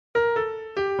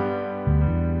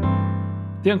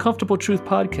The Uncomfortable Truth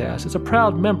Podcast is a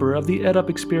proud member of the EdUp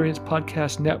Experience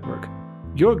Podcast Network,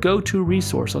 your go-to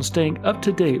resource on staying up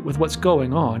to date with what's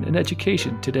going on in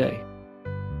education today.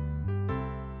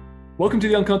 Welcome to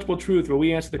The Uncomfortable Truth, where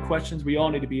we answer the questions we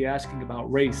all need to be asking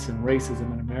about race and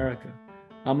racism in America.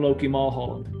 I'm Loki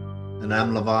Mulholland. And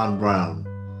I'm LaVon Brown.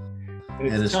 And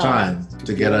it's time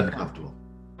to get uncomfortable.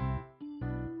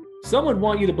 Some would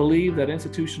want you to believe that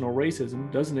institutional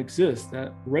racism doesn't exist,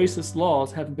 that racist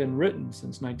laws haven't been written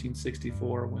since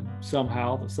 1964, when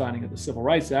somehow the signing of the Civil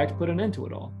Rights Act put an end to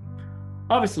it all.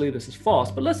 Obviously, this is false,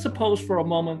 but let's suppose for a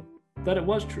moment that it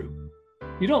was true.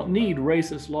 You don't need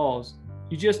racist laws.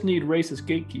 You just need racist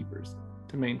gatekeepers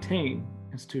to maintain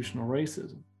institutional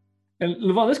racism. And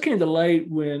LaVon, this came to light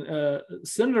when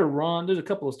Senator Ron, there's a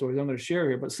couple of stories I'm going to share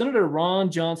here, but Senator Ron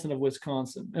Johnson of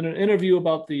Wisconsin, in an interview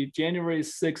about the January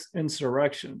 6th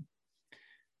insurrection,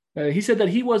 he said that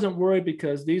he wasn't worried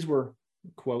because these were,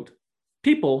 quote,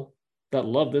 people that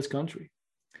love this country.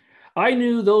 I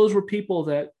knew those were people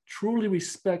that truly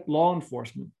respect law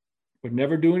enforcement, would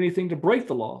never do anything to break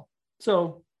the law,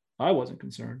 so I wasn't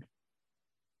concerned.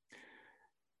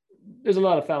 There's a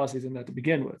lot of fallacies in that to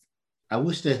begin with. I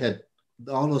wish they had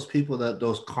all those people,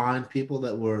 those kind people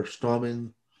that were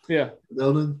storming the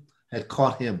building had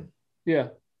caught him. Yeah.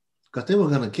 Because they were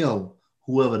going to kill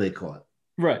whoever they caught.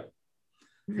 Right.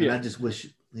 And I just wish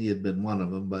he had been one of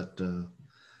them, but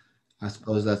I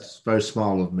suppose that's very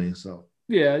small of me. So.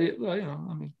 Yeah, we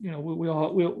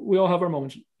all have our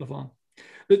moments, LaVon.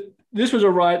 This was a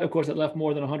riot, of course, that left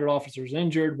more than 100 officers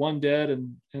injured, one dead,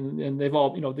 and they've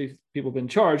all, these people have been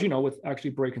charged, with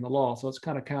actually breaking the law. So it's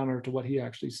kind of counter to what he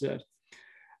actually said.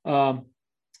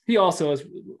 He also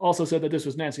said that this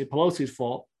was Nancy Pelosi's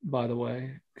fault, by the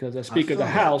way, because as Speaker of the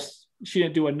House, she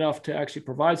didn't do enough to actually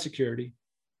provide security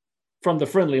from the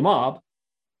friendly mob,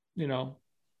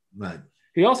 Right.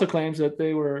 He also claims that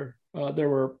there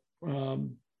were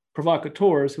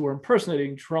provocateurs who were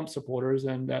impersonating Trump supporters,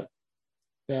 and that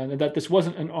this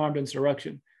wasn't an armed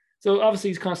insurrection. So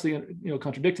obviously he's constantly,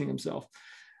 contradicting himself.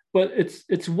 But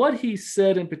it's what he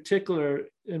said in particular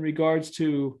in regards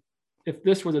to if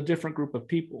this was a different group of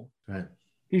people. Right.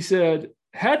 He said,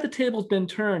 had the tables been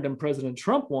turned and President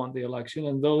Trump won the election,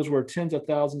 and those were tens of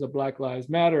thousands of Black Lives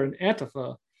Matter and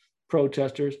Antifa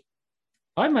protesters,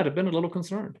 I might have been a little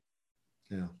concerned.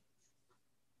 Yeah.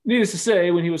 Needless to say,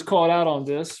 when he was called out on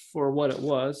this for what it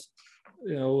was,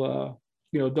 dog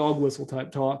whistle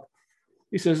type talk,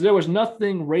 he says, there was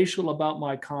nothing racial about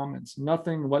my comments,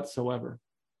 nothing whatsoever.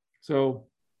 So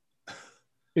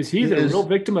is he the real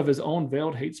victim of his own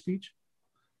veiled hate speech?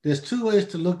 There's two ways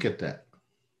to look at that.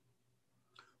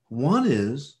 One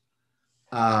is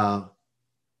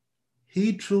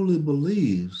he truly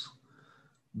believes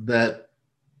that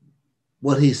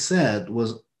what he said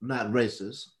was not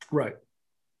racist. Right.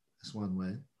 That's one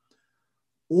way.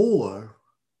 Or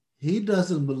he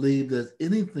doesn't believe that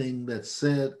anything that's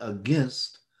said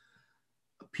against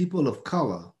people of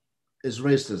color is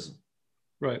racism.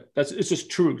 Right. It's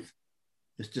just truth.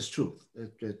 It's just truth.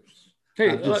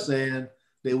 I'm just saying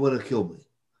they would have killed me.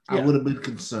 Yeah. I would have been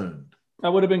concerned. I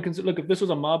would have been concerned. Look, if this was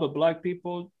a mob of Black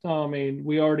people,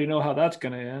 we already know how that's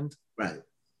going to end. Right.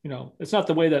 It's not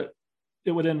the way that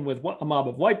it would end with a mob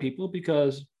of white people,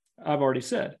 because I've already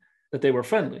said that they were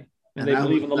friendly and they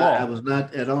believe in the law. I was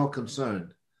not at all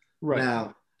concerned. Right.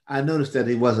 Now, I noticed that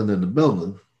he wasn't in the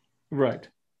building. Right.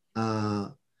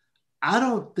 I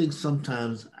don't think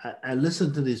sometimes I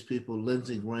listen to these people,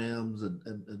 Lindsey Grahams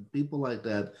and people like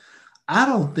that. I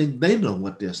don't think they know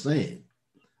what they're saying.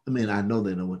 I know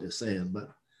they know what they're saying,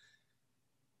 but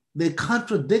they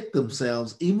contradict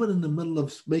themselves even in the middle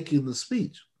of making the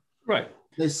speech. Right.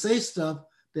 They say stuff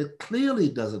that clearly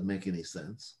doesn't make any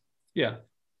sense. Yeah.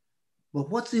 But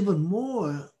what's even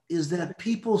more is that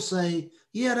people say,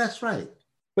 yeah, that's right.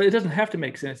 But it doesn't have to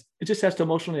make sense. It just has to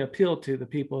emotionally appeal to the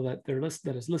people that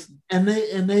is listening. And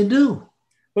they do.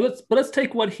 But let's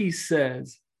take what he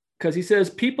says, because he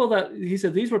said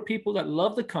these were people that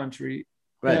love the country,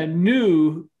 right. And I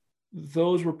knew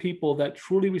those were people that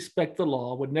truly respect the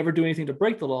law, would never do anything to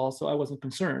break the law, so I wasn't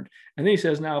concerned. And then he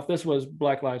says, now if this was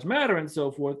Black Lives Matter and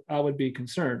so forth, I would be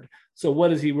concerned. So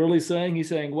what is he really saying? He's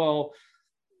saying, well,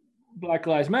 Black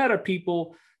Lives Matter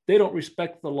people, they don't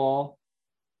respect the law.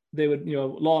 They would,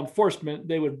 law enforcement,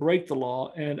 they would break the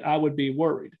law, and I would be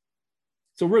worried.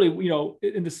 So really,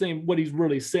 in the same, what he's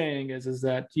really saying is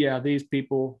that, yeah, these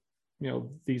people, they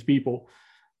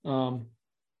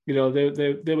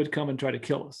would come and try to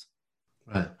kill us.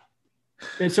 Right.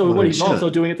 And so what he's also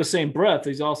doing at the same breath,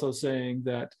 he's also saying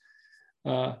that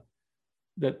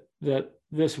that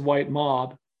this white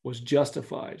mob was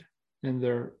justified.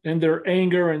 their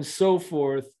anger and so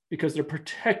forth because they're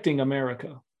protecting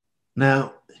America.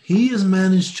 Now, he has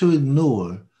managed to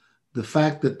ignore the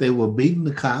fact that they were beating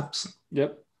the cops.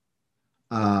 Yep.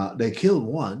 They killed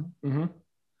one.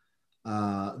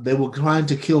 They were trying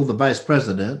to kill the vice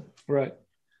president. Right.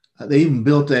 They even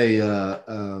built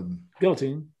a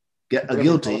guillotine. A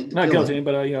guillotine. Not guillotine,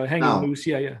 but a hanging noose.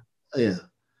 Yeah. Yeah.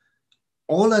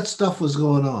 All that stuff was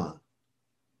going on.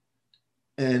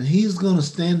 And he's going to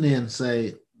stand there and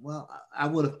say, well,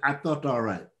 I thought all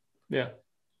right. Yeah.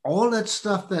 All that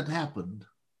stuff that happened,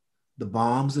 the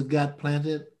bombs that got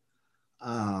planted,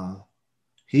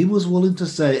 he was willing to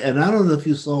say, and I don't know if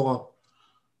you saw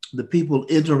the people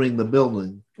entering the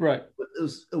building. Right. But it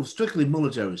was strictly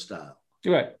military style.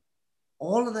 Right.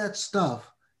 All of that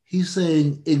stuff, he's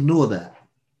saying, ignore that.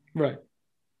 Right.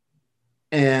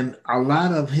 And a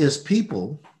lot of his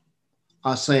people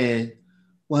are saying,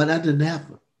 well, that didn't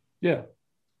happen. Yeah.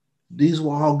 These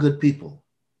were all good people.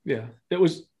 Yeah. It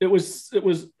was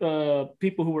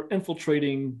people who were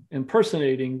infiltrating,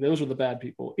 impersonating. Those were the bad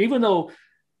people. Even though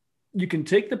you can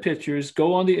take the pictures,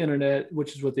 go on the internet,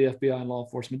 which is what the FBI and law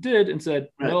enforcement did, and said,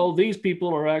 no, these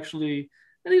people are actually,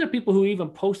 and these are people who even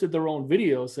posted their own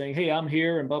videos saying, hey, I'm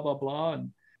here and blah, blah, blah.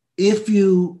 And if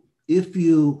you,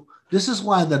 this is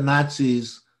why the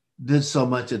Nazis did so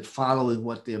much at following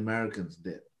what the Americans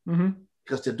did,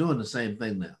 because they're doing the same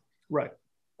thing now. Right.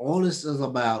 All this is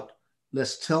about,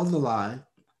 let's tell the lie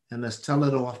and let's tell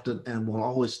it often and we'll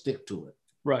always stick to it.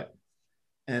 Right.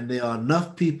 And there are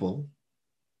enough people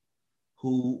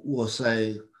who will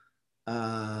say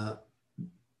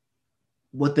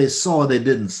what they saw, they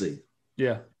didn't see.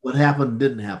 Yeah. What happened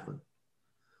didn't happen.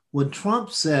 When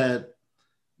Trump said,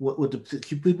 with the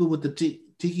people with the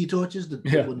tiki torches, when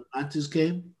the Nazis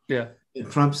came, and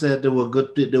Trump said there were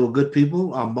good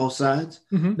people on both sides.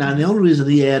 Now, the only reason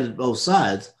he added both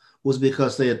sides was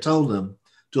because they had told them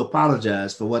to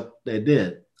apologize for what they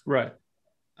did. Right.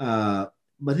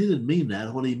 But he didn't mean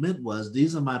that. What he meant was,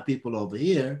 these are my people over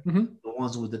here, the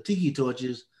ones with the tiki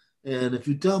torches. And if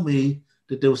you tell me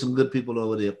that there were some good people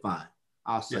over there, fine,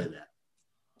 I'll say that.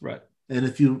 Right. And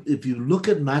if you look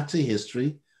at Nazi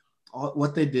history,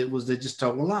 what they did was they just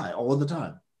told a lie all the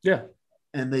time. Yeah.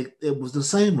 And it was the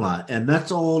same lie. And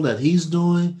that's all that he's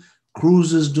doing,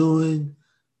 Cruz is doing,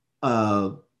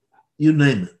 you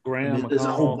name it. Graham, there's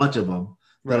a whole bunch of them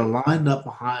that are lined up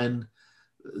behind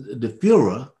the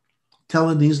Fuhrer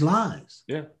telling these lies.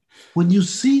 Yeah. When you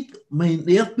see,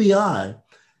 the FBI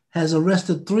has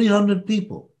arrested 300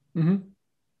 people. And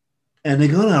they're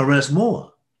going to arrest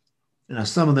more.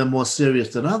 Some of them more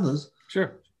serious than others.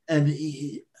 Sure. And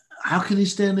how can he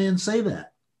stand there and say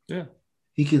that? Yeah.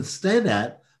 He can say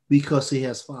that because he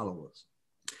has followers.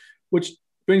 Which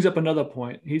brings up another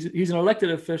point. He's an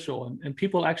elected official, and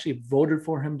people actually voted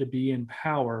for him to be in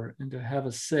power and to have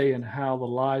a say in how the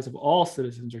lives of all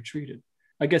citizens are treated.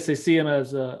 I guess they see him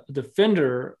as a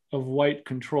defender of white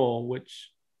control,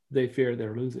 which they fear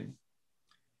they're losing.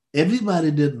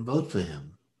 Everybody didn't vote for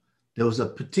him. There was a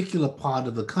particular part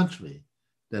of the country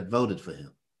that voted for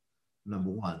him, number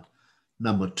one.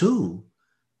 Number two,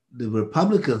 the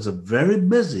Republicans are very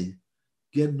busy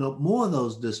getting up more of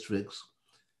those districts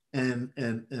and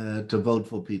to vote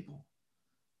for people.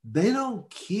 They don't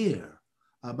care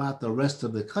about the rest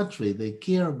of the country. They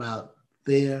care about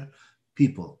their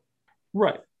people.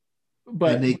 Right.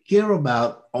 And they care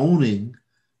about owning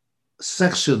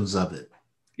sections of it.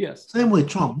 Yes. Same way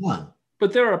Trump won.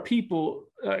 But there are people,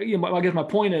 I guess my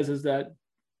point is that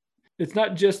it's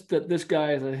not just that this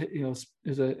guy is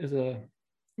a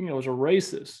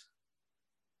racist,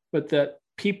 but that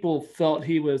people felt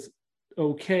he was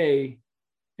okay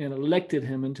and elected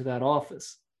him into that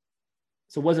office.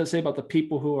 So what does it say about the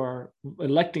people who are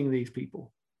electing these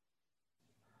people?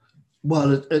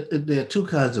 Well, there are two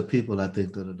kinds of people, I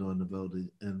think, that are doing the voting.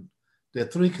 And there are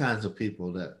three kinds of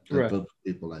people that vote for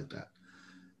people like that.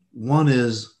 One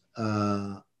is,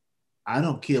 I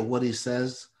don't care what he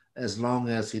says, as long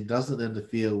as he doesn't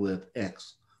interfere with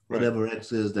X, whatever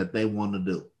X is that they want to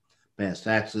do. Pass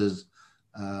taxes,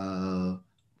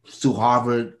 sue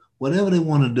Harvard, whatever they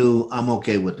want to do, I'm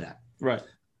okay with that. Right.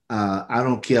 I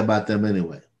don't care about them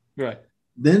anyway. Right.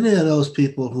 Then there are those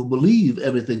people who believe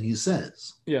everything he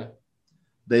says. Yeah.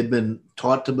 They've been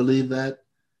taught to believe that.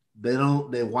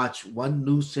 They watch one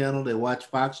news channel, they watch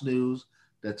Fox News,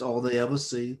 that's all they ever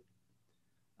see.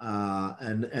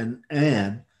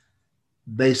 And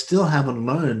they still haven't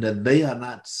learned that they are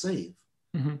not safe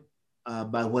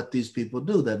by what these people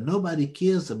do, that nobody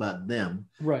cares about them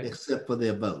except for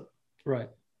their vote. Right.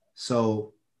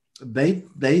 So they've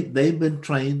been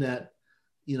trained that,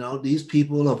 these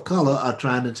people of color are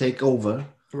trying to take over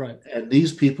Right. And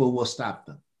these people will stop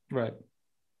them. Right.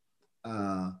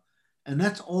 And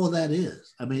that's all that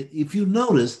is. I mean, if you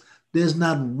notice, there's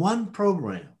not one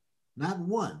program, not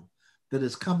one, that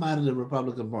has come out of the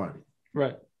Republican Party.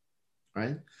 Right.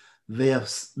 Right.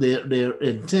 They're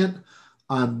intent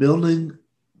on building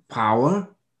power,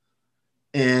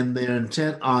 and they're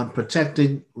intent on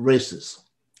protecting racists.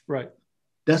 Right.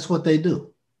 That's what they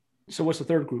do. So what's the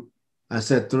third group? I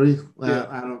said three. Well, yeah.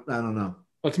 I don't know.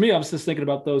 Well, to me, I was just thinking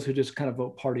about those who just kind of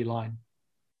vote party line.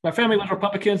 My family was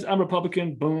Republicans. I'm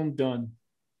Republican. Boom, done.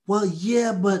 Well,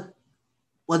 yeah, but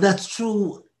that's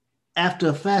true after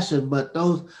a fashion. But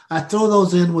I throw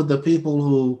those in with the people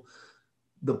who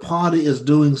the party is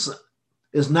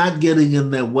not getting in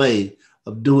their way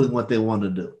of doing what they want to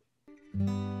do.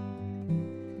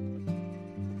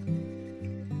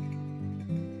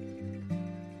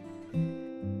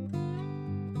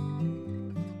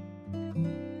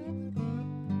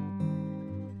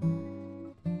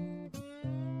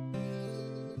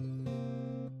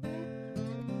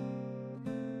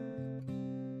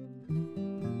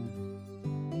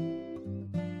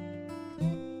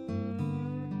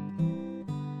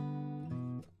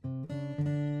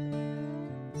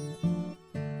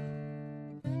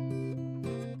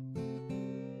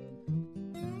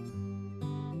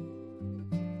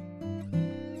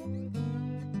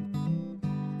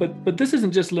 But this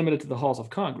isn't just limited to the halls of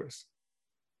Congress.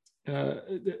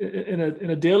 In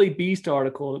a Daily Beast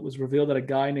article, it was revealed that a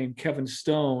guy named Kevin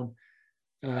Stone,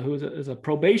 who is a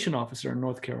probation officer in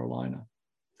North Carolina,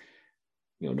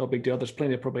 no big deal. There's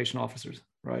plenty of probation officers,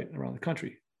 right, around the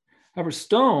country. However,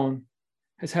 Stone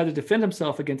has had to defend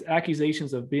himself against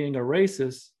accusations of being a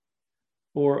racist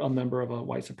or a member of a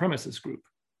white supremacist group.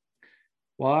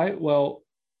 Why? Well,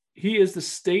 he is the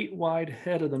statewide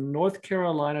head of the North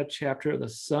Carolina chapter of the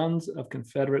Sons of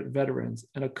Confederate Veterans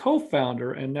and a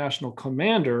co-founder and national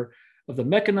commander of the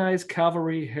Mechanized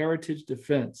Cavalry Heritage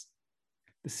Defense,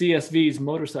 the CSV's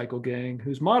motorcycle gang,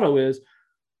 whose motto is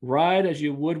 "Ride as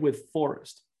you would with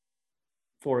Forrest."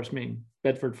 Forrest meaning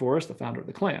Bedford Forrest, the founder of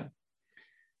the Klan.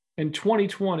 In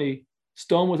 2020,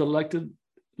 Stone was elected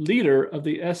leader of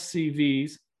the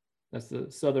SCV's, that's the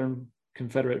Southern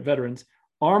Confederate Veterans,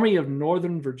 Army of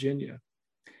Northern Virginia.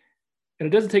 And it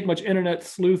doesn't take much internet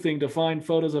sleuthing to find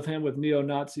photos of him with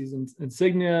neo-Nazis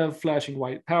insignia, flashing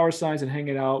white power signs, and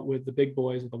hanging out with the big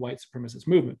boys of the white supremacist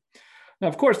movement. Now,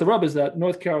 of course, the rub is that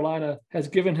North Carolina has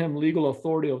given him legal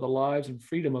authority over the lives and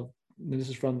freedom of, and this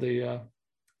is from the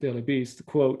Daily Beast,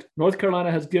 quote, "North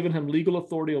Carolina has given him legal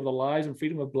authority over the lives and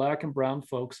freedom of Black and brown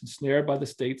folks ensnared by the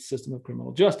state's system of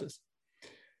criminal justice."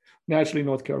 Naturally,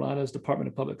 North Carolina's Department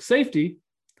of Public Safety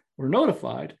were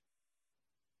notified,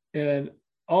 and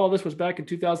all of this was back in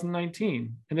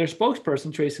 2019. And their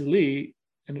spokesperson, Tracy Lee,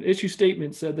 in an issue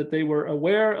statement said that they were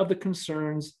aware of the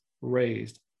concerns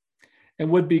raised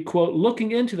and would be, quote,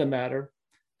 "looking into the matter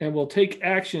and will take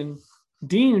action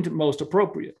deemed most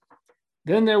appropriate."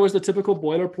 Then there was the typical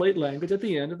boilerplate language at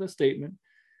the end of the statement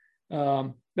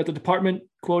that the department,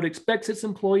 quote, "expects its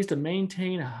employees to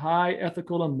maintain high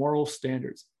ethical and moral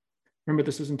standards." Remember,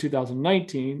 this was in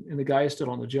 2019, and the guy is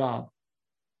still on the job.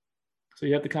 So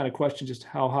you have to kind of question just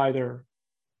how high their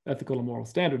ethical and moral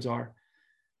standards are.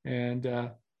 And,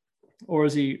 or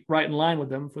is he right in line with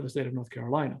them for the state of North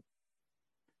Carolina?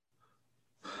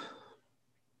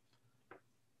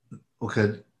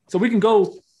 Okay. So we can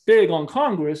go big on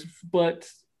Congress, but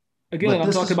again,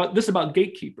 I'm talking about this about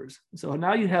gatekeepers. So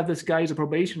now you have this guy who's a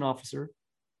probation officer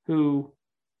who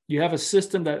you have a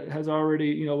system that has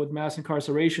already, with mass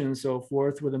incarceration and so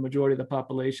forth, where the majority of the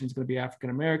population is going to be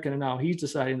African-American. And now he's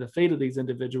deciding the fate of these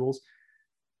individuals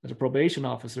as a probation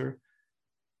officer.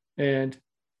 And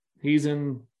he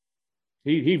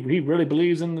really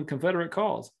believes in the Confederate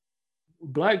cause.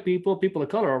 Black people, people of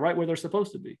color are right where they're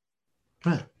supposed to be.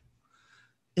 Right.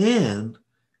 And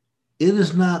it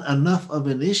is not enough of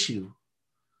an issue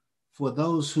for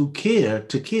those who care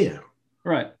to care.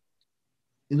 Right.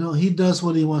 He does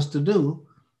what he wants to do,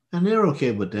 and they're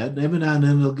okay with that. Every now and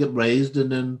then they'll get raised,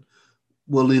 and then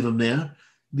we'll leave them there.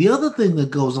 The other thing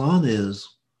that goes on is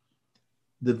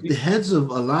the heads of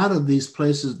a lot of these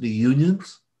places, the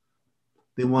unions,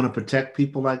 they want to protect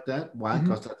people like that. Why?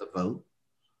 Because that's a vote.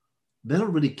 They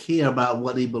don't really care about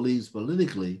what he believes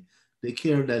politically. They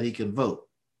care that he can vote.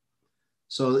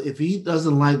 So if he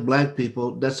doesn't like Black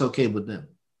people, that's okay with them.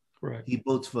 Right. He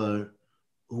votes for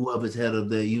whoever's head of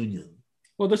their union.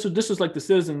 Well, this is like the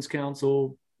Citizens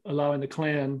Council allowing the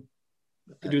Klan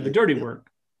to do the dirty work.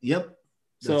 Yep.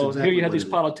 So exactly here you have these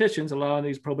politicians allowing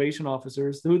these probation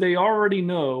officers who they already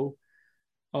know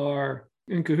are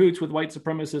in cahoots with white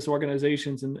supremacist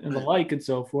organizations and the like and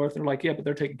so forth. They're like, yeah, but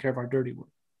they're taking care of our dirty work.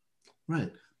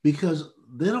 Right. Because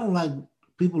they don't like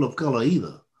people of color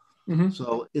either. Mm-hmm.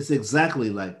 So it's exactly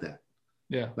like that.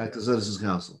 Yeah. Like the Citizens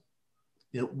Council.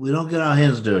 You know, we don't get our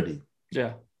hands dirty.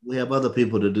 Yeah. We have other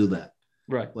people to do that.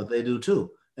 Right. But they do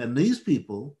too. And these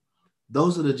people,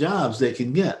 those are the jobs they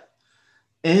can get.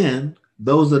 And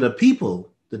those are the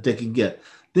people that they can get.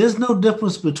 There's no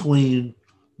difference between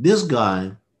this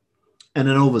guy and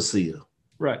an overseer.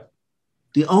 Right.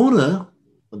 The owner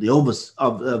of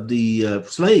the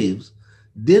slaves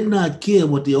did not care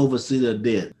what the overseer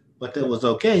did, but that was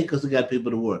okay because he got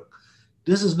people to work.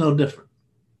 This is no different.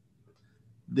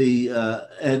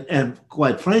 And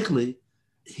quite frankly,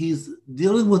 he's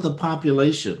dealing with a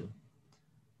population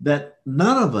that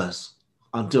none of us,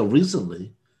 until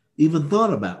recently, even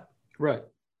thought about. Right.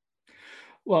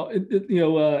 Well,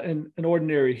 in An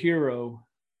Ordinary Hero,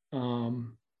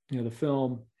 the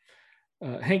film,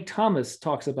 Hank Thomas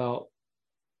talks about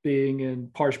being in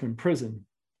Parchman Prison,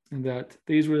 and that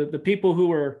these were the people who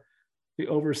were the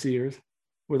overseers,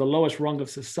 were the lowest rung of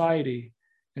society,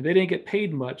 and they didn't get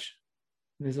paid much.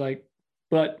 And he's like,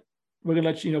 but we're gonna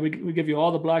let you, we give you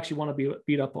all the blacks you want to be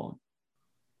beat up on.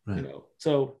 Right.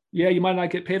 So yeah, you might not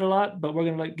get paid a lot, but we're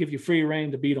gonna give you free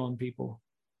reign to beat on people.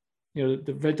 To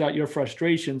vent out your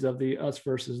frustrations of the us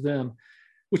versus them,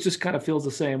 which just kind of feels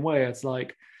the same way. It's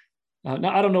like,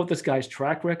 now I don't know what this guy's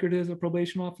track record is, a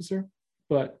probation officer,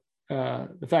 but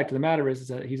the fact of the matter is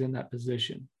that he's in that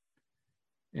position.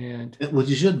 And which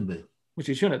he shouldn't be. Which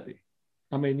he shouldn't be.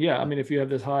 I mean, yeah, I mean, if you have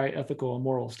this high ethical and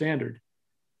moral standard.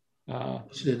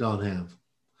 Which they don't have.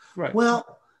 Right.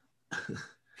 Well,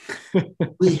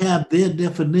 we have their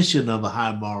definition of a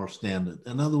high moral standard.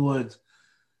 In other words,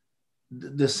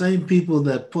 the same people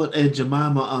that put Aunt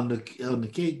Jemima on the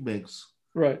cake mix,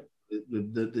 right?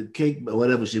 The cake,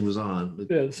 whatever she was on,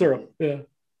 the syrup,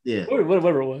 yeah,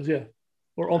 whatever it was, yeah,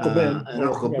 or Uncle Ben, and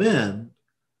Uncle Ben,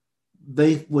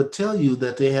 they would tell you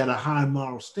that they had a high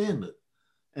moral standard,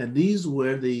 and these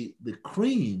were the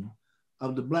cream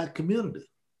of the black community,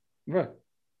 right?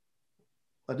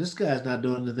 But this guy's not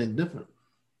doing anything different.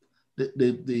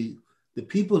 The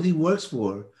people he works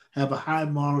for have a high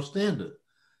moral standard.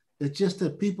 It's just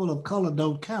that people of color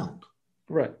don't count.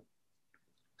 Right.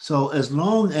 So as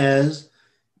long as,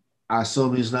 I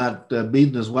assume he's not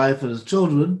beating his wife and his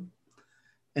children,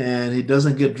 and he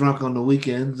doesn't get drunk on the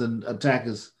weekends and attack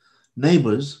his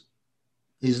neighbors,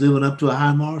 he's living up to a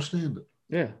high moral standard.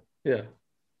 Yeah, yeah.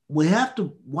 We have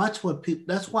to watch what people,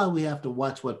 that's why we have to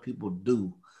watch what people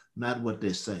do, not what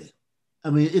they say.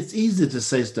 I mean, it's easy to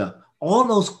say stuff. All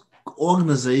those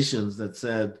organizations that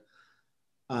said,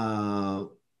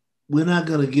 we're not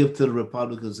going to give to the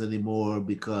Republicans anymore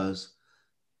because,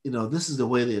 this is the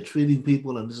way they're treating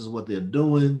people and this is what they're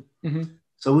doing. Mm-hmm.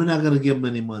 So we're not going to give them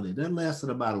any money. That lasted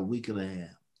about a week and a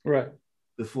half. Right.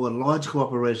 Before large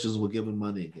corporations were given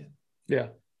money again. Yeah.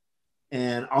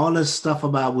 And all this stuff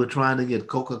about we're trying to get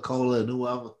Coca-Cola and who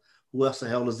else the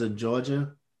hell is in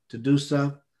Georgia to do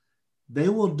stuff. They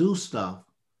will do stuff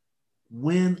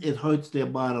when it hurts their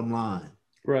bottom line.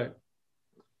 Right.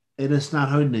 And it's not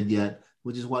hurting it yet,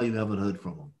 which is why you haven't heard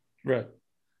from them. Right.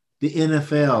 The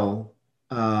NFL,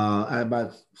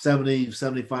 about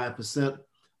 70-75%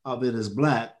 of it is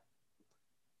black.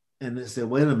 And they said,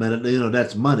 wait a minute,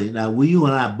 that's money. Now, you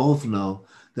and I both know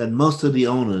that most of the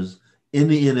owners in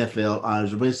the NFL are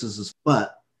as racist as,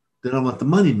 but they don't want the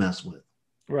money messed with.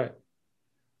 Right.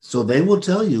 So they will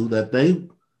tell you that they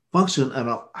function at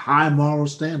a high moral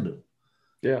standard.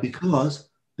 Yeah. Because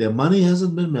their money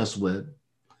hasn't been messed with.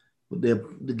 They're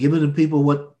giving the people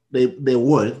what they're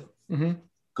worth. Mm-hmm.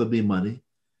 Could be money.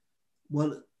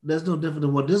 Well, that's no different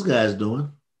than what this guy is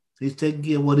doing. He's taking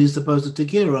care of what he's supposed to take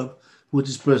care of, which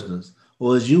is prisoners,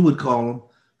 or as you would call them,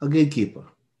 a gatekeeper.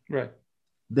 Right.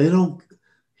 They don't.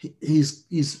 He's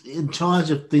in charge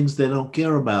of things they don't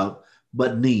care about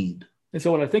but need. And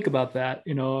so when I think about that,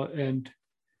 and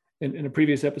in a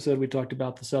previous episode we talked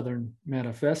about the Southern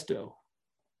Manifesto,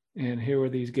 and here are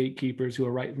these gatekeepers who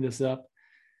are writing this up.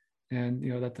 And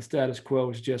that the status quo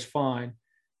is just fine.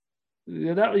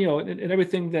 That and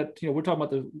everything that we're talking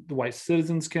about the White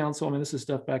Citizens Council. I mean, this is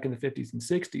stuff back in the 50s and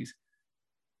 60s,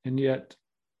 and yet,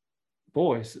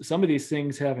 boys, some of these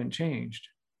things haven't changed.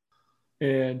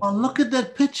 And well, look at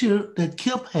that picture that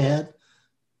Kip had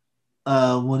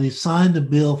when he signed the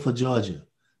bill for Georgia.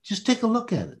 Just take a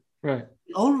look at it. Right.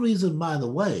 The only reason, by the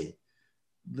way,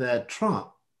 that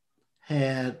Trump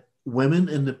had women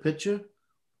in the picture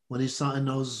when he signed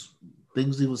those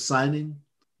things he was signing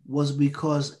was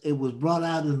because it was brought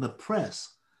out in the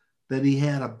press that he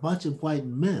had a bunch of white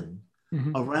men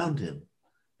mm-hmm. around him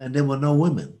and there were no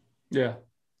women. Yeah.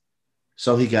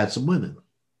 So he got some women.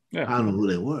 Yeah. I don't know who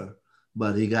they were,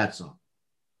 but he got some.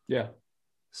 Yeah.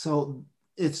 So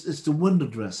it's the window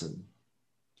dressing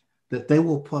that they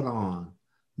will put on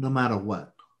no matter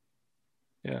what.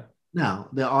 Yeah. Now,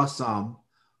 there are some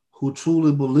who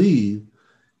truly believe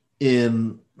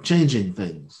in changing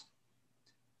things.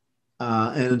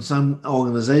 And in some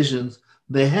organizations,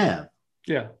 they have.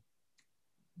 Yeah.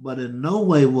 But in no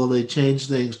way will they change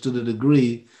things to the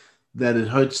degree that it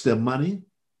hurts their money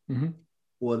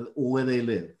or where they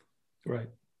live. Right.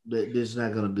 They're just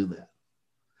not going to do that.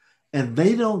 And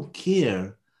they don't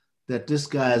care that this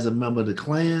guy is a member of the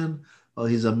Klan or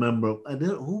he's a member of,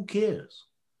 who cares?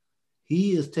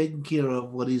 He is taking care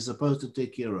of what he's supposed to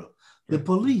take care of. The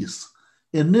police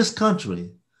in this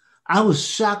country, I was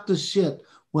shocked as shit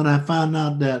when I found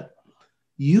out that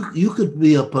you could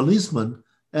be a policeman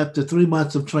after 3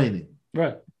 months of training.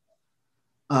 Right.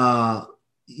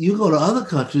 You go to other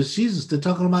countries, Jesus, they're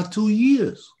talking about 2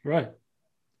 years. Right.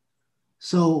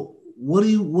 So what are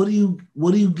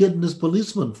you getting this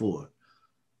policeman for?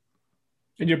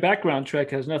 And your background check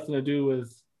has nothing to do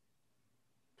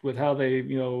with how they,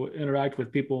 interact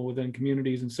with people within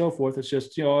communities and so forth. It's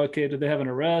just, okay, did they have an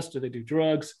arrest? Did they do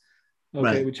drugs? Okay,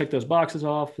 right. We check those boxes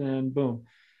off, and boom.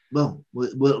 Boom.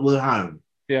 We're hiring.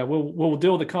 Yeah, we'll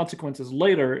deal with the consequences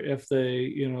later if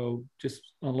they,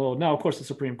 just unload. Now, of course, the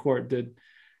Supreme Court did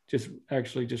just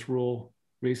rule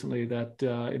recently that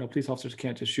police officers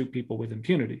can't just shoot people with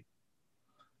impunity.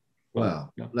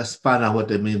 Well, let's find out what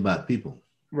they mean by people.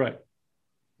 Right.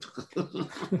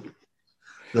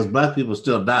 Because black people are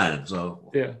still dying, so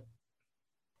yeah,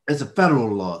 it's a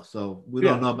federal law, so we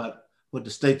don't know about what the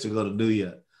states are going to do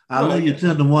yet. I'll let you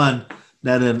 10-1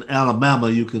 that in Alabama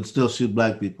you can still shoot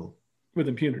black people with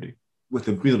impunity. With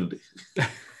impunity.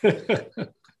 Because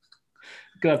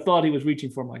I thought he was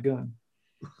reaching for my gun.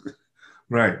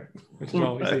 Right. Which is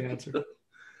always the answer.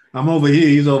 I'm over here,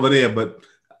 he's over there, but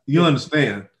you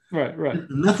understand. Right.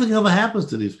 Nothing ever happens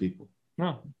to these people.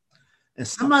 No. And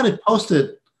somebody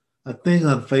posted a thing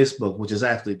on Facebook, which is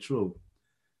actually true,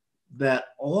 that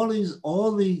all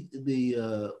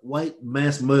the white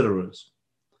mass murderers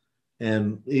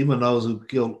and even those who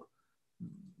killed,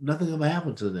 nothing ever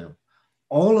happened to them.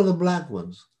 All of the black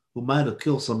ones who might have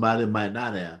killed somebody, might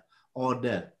not have, all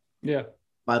dead. Yeah.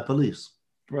 By police.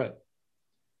 Right.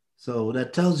 So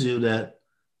that tells you that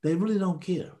they really don't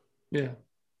care. Yeah.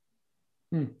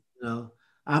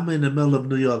 I'm in the middle of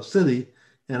New York City,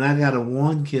 and I got to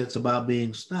warn kids about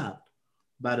being stopped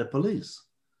by the police.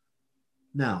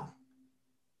 Now,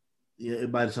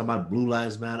 everybody's talking about blue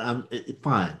lives matter.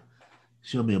 Fine.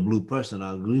 Show me a blue person,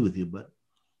 I'll agree with you, but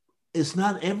it's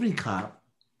not every cop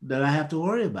that I have to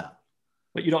worry about.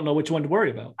 But you don't know which one to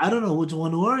worry about. I don't know which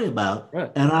one to worry about.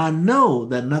 Right. And I know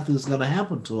that nothing's going to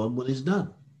happen to him when he's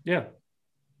done. Yeah.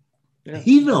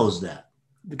 He knows that.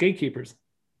 The gatekeepers.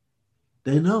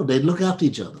 They know. They look after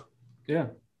each other. Yeah.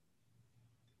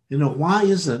 Why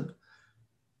isn't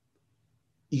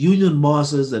union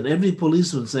bosses and every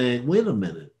policeman saying, wait a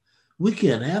minute, we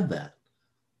can't have that.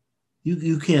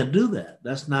 You can't do that.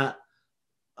 That's not,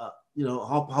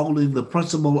 upholding the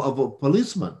principle of a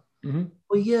policeman. Mm-hmm.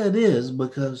 Well, yeah, it is,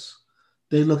 because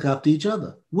they look after each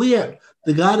other. The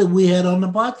guy that we had on the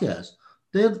podcast,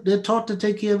 they're taught to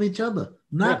take care of each other,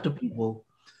 not the people.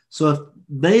 So if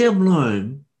they have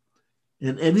learned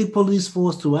in every police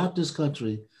force throughout this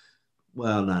country,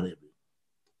 well, not every,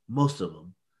 most of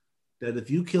them, that if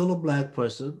you kill a black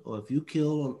person or if you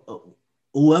kill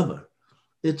whoever,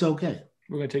 it's okay.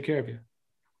 We're going to take care of you.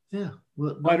 Yeah.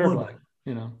 White or black,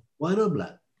 White or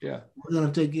black. Yeah. We're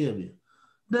going to take care of you.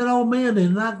 That old man they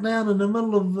knocked down in the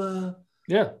middle of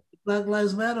Black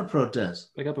Lives Matter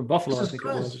protest. Like up in Buffalo, I think it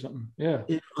was, or something. Yeah.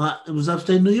 It was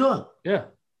upstate New York. Yeah.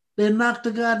 They knocked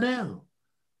the guy down.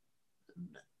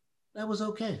 That was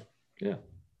okay. Yeah.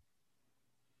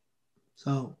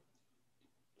 So,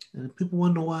 and people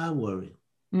wonder why I worry.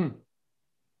 Well,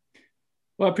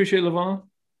 I appreciate Levon.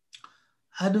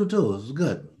 I do too. It was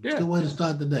good. It's a good way to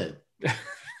start the day.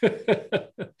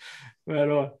 Right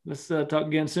on. Let's talk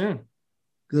again soon.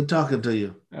 Good talking to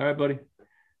you. All right, buddy.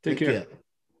 Take care.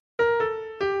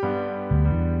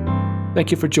 Thank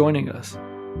you for joining us.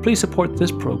 Please support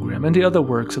this program and the other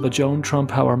works of the Joan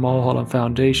Trumpauer Mulholland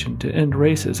Foundation to end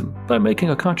racism by making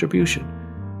a contribution.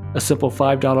 A simple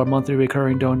 $5 monthly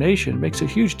recurring donation makes a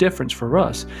huge difference for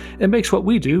us and makes what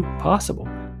we do possible.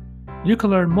 You can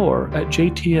learn more at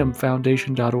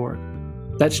jtmfoundation.org.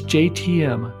 That's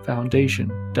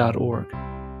jtmfoundation.org.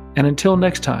 And until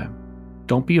next time,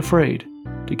 don't be afraid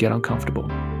to get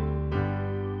uncomfortable.